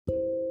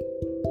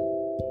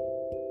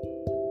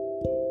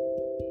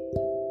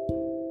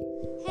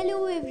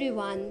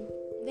everyone,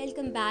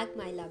 welcome back,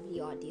 my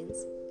lovely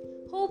audience.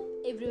 Hope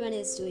everyone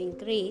is doing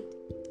great.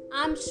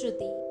 I'm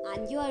Shruti,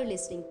 and you are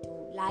listening to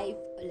Life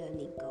a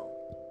Learning Curve.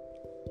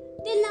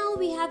 Till now,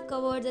 we have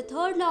covered the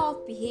third law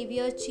of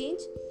behavior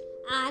change,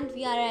 and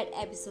we are at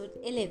episode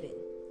 11.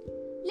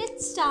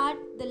 Let's start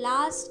the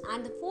last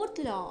and the fourth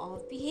law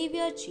of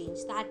behavior change,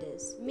 that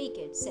is, make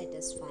it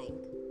satisfying.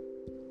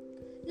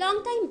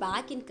 Long time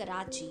back in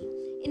Karachi,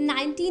 in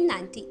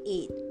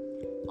 1998,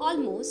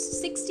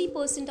 almost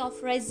 60%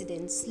 of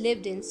residents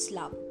lived in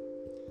slum.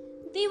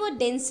 They were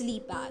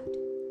densely packed.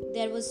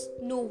 There was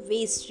no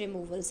waste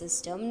removal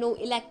system, no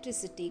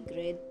electricity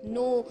grid,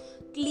 no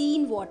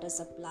clean water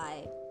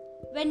supply.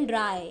 When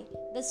dry,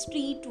 the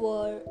streets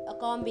were a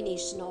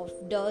combination of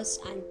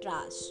dust and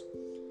trash.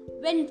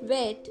 When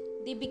wet,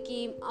 they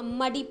became a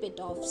muddy pit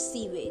of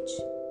sewage.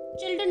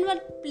 Children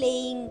were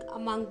playing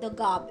among the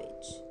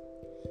garbage.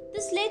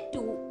 This led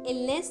to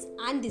illness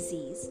and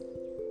disease.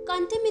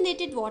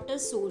 Contaminated water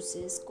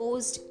sources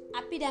caused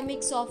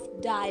epidemics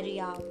of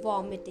diarrhea,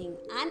 vomiting,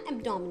 and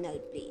abdominal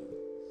pain.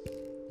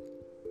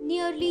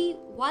 Nearly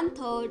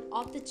one-third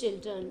of the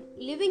children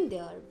living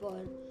there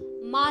were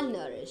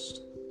malnourished.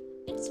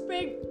 It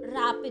spread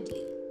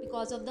rapidly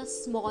because of the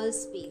small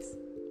space.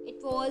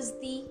 It was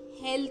the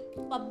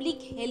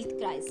public health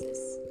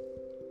crisis.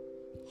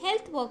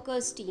 Health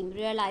workers team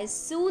realized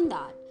soon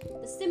that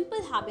the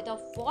simple habit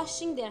of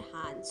washing their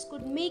hands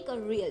could make a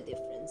real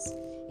difference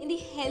in the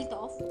health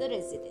of the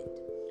resident.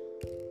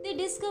 They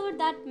discovered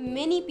that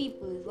many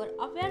people were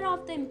aware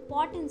of the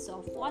importance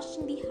of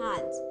washing the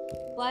hands,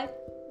 but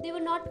they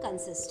were not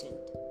consistent.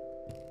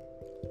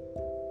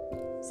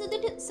 So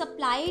they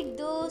supplied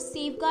the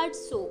safeguard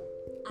soap,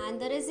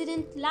 and the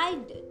resident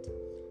liked it.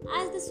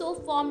 As the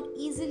soap formed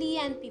easily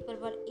and people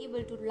were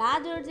able to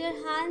lather their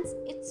hands,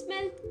 it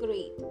smelled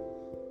great.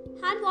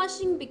 Hand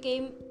washing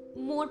became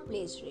more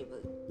pleasurable.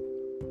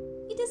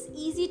 It is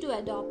easy to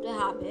adopt a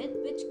habit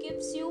which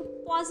gives you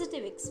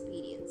positive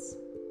experience.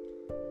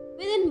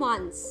 Within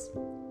months,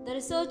 the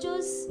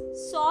researchers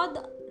saw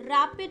the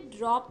rapid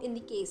drop in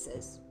the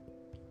cases.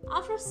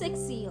 After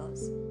 6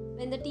 years,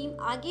 when the team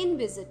again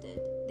visited,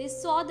 they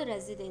saw the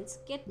residents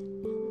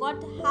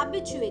got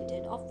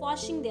habituated of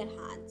washing their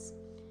hands.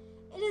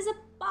 It is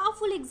a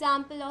powerful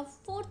example of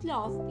fourth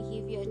law of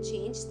behavior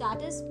change,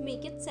 that is,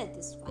 make it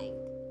satisfying.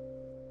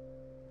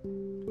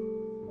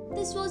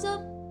 This was a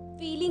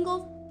feeling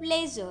of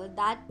pleasure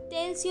that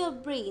tells your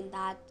brain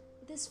that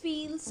this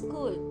feels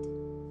good.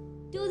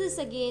 Do this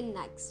again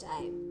next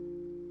time.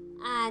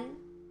 And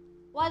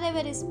whatever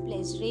is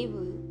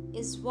pleasurable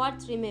is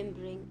worth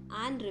remembering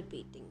and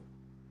repeating.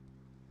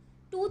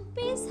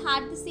 Toothpaste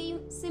had the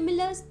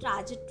similar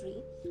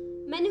trajectory.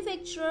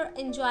 Manufacturer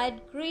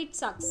enjoyed great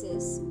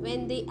success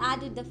when they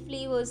added the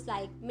flavors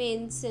like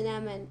mint,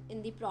 cinnamon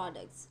in the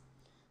products.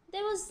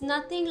 There was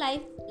nothing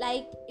like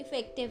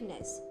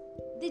effectiveness.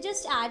 They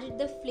just added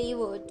the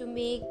flavor to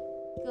make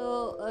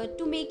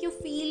you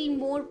feel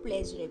more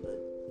pleasurable.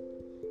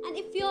 And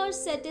if you are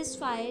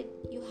satisfied,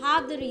 you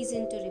have the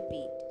reason to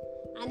repeat.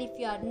 And if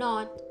you are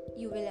not,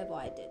 you will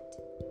avoid it.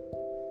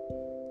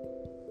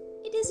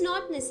 It is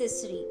not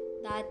necessary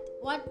that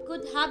what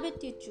good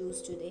habit you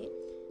choose today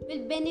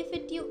will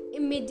benefit you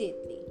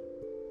immediately,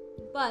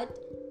 but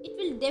it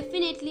will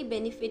definitely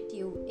benefit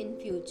you in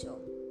future.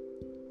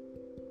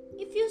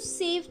 If you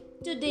save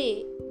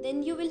today,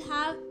 then you will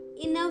have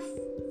enough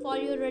for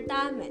your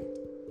retirement.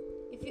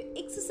 If you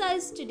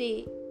exercise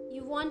today,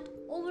 you won't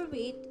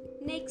overweight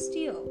next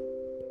year.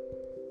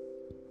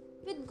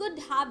 With good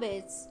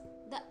habits,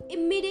 the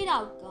immediate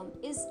outcome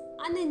is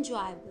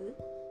unenjoyable,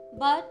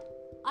 but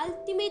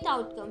ultimate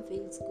outcome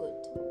feels good.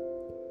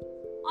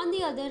 On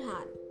the other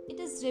hand, it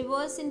is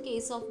reverse in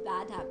case of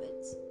bad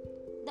habits.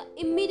 The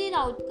immediate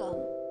outcome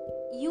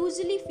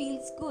usually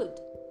feels good,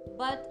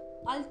 but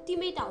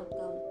ultimate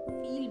outcome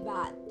feel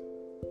bad.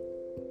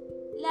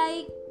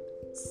 Like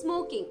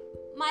smoking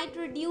might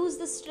reduce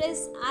the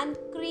stress and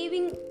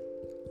craving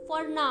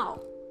for now,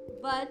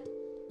 but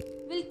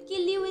will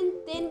kill you in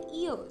 10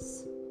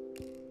 years.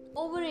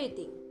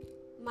 Overeating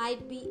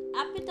might be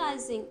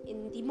appetizing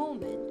in the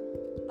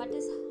moment, but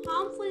is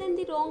harmful in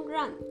the long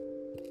run.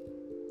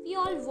 We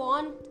all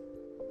want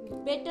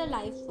better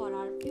life for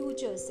our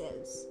future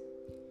selves,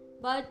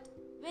 but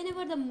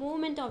whenever the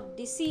moment of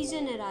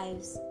decision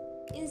arrives,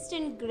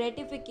 instant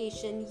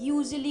gratification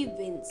usually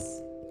wins.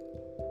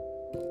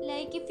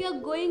 Like if you are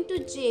going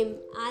to gym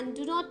and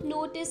do not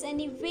notice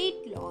any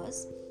weight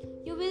loss,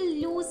 you will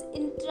lose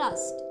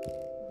interest.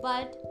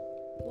 But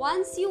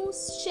once you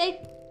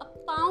shed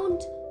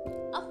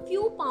a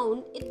few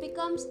pounds, it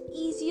becomes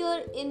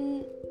easier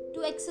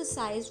to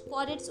exercise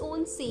for its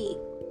own sake.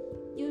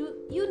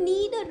 You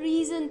need a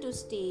reason to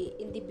stay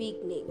in the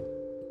beginning.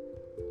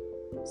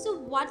 So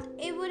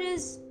whatever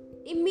is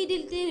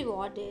immediately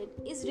rewarded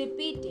is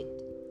repeated.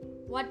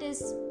 What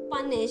is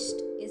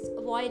punished is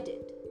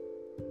avoided.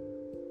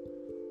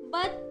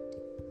 But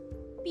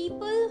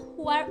people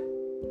who are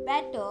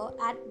better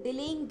at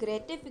delaying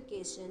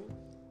gratification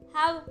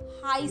have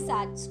high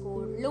SAT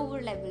score,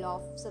 lower level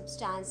of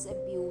substance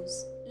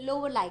abuse,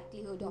 lower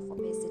likelihood of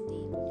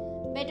obesity,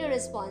 better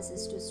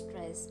responses to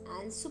stress,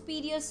 and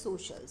superior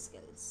social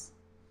skills.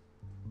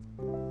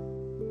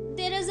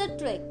 There is a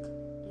trick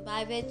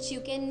by which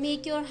you can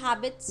make your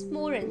habits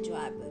more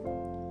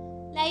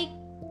enjoyable. Like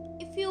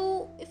if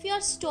you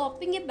are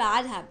stopping a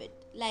bad habit,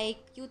 like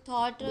you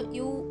thought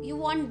you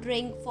want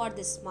drink for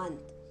this month,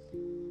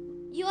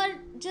 you are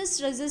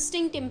just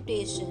resisting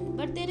temptation,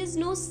 but there is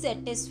no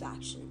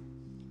satisfaction.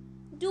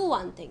 Do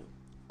one thing: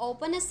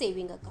 open a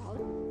saving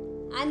account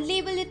and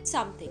label it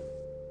something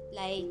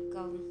like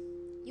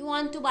you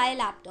want to buy a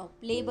laptop,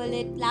 label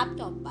it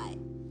laptop buy.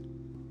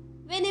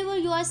 Whenever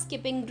you are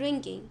skipping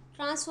drinking,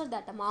 transfer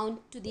that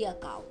amount to the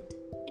account.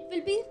 It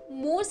will be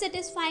more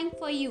satisfying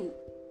for you.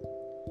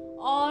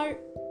 Or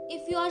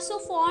if you are so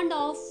fond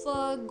of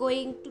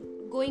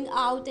going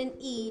out and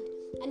eat,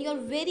 and you're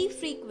very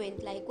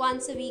frequent, like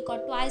once a week or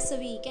twice a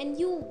week, and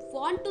you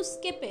want to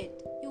skip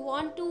it, you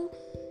want to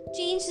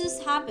change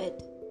this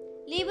habit,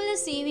 label a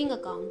saving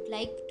account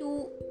like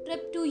to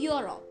trip to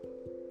Europe.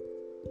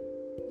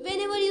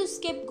 Whenever you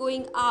skip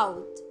going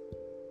out,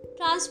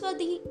 transfer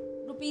the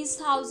rupees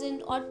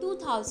 1000 or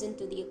 2000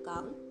 to the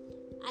account,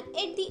 and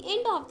at the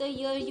end of the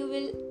year you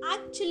will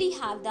actually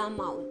have the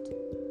amount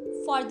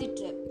for the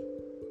trip.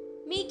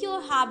 Make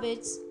your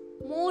habits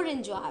more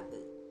enjoyable.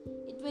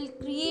 It will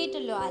create a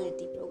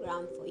loyalty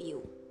program for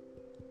you.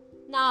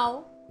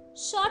 Now,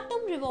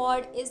 short-term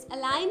reward is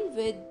aligned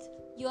with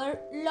your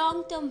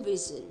long-term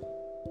vision.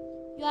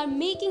 You are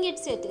making it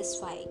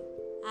satisfying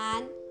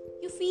and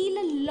you feel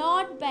a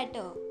lot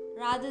better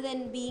rather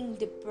than being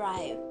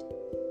deprived.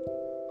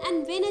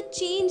 And when a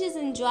change is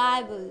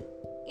enjoyable,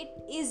 it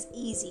is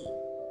easy.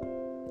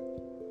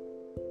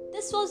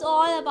 This was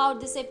all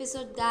about this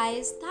episode,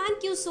 guys.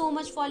 Thank you so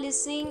much for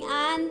listening,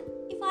 and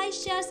if I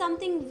share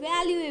something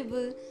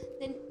valuable,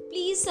 then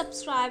please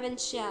subscribe and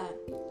share.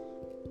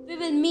 We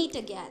will meet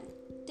again.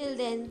 Till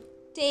then,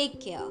 take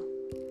care.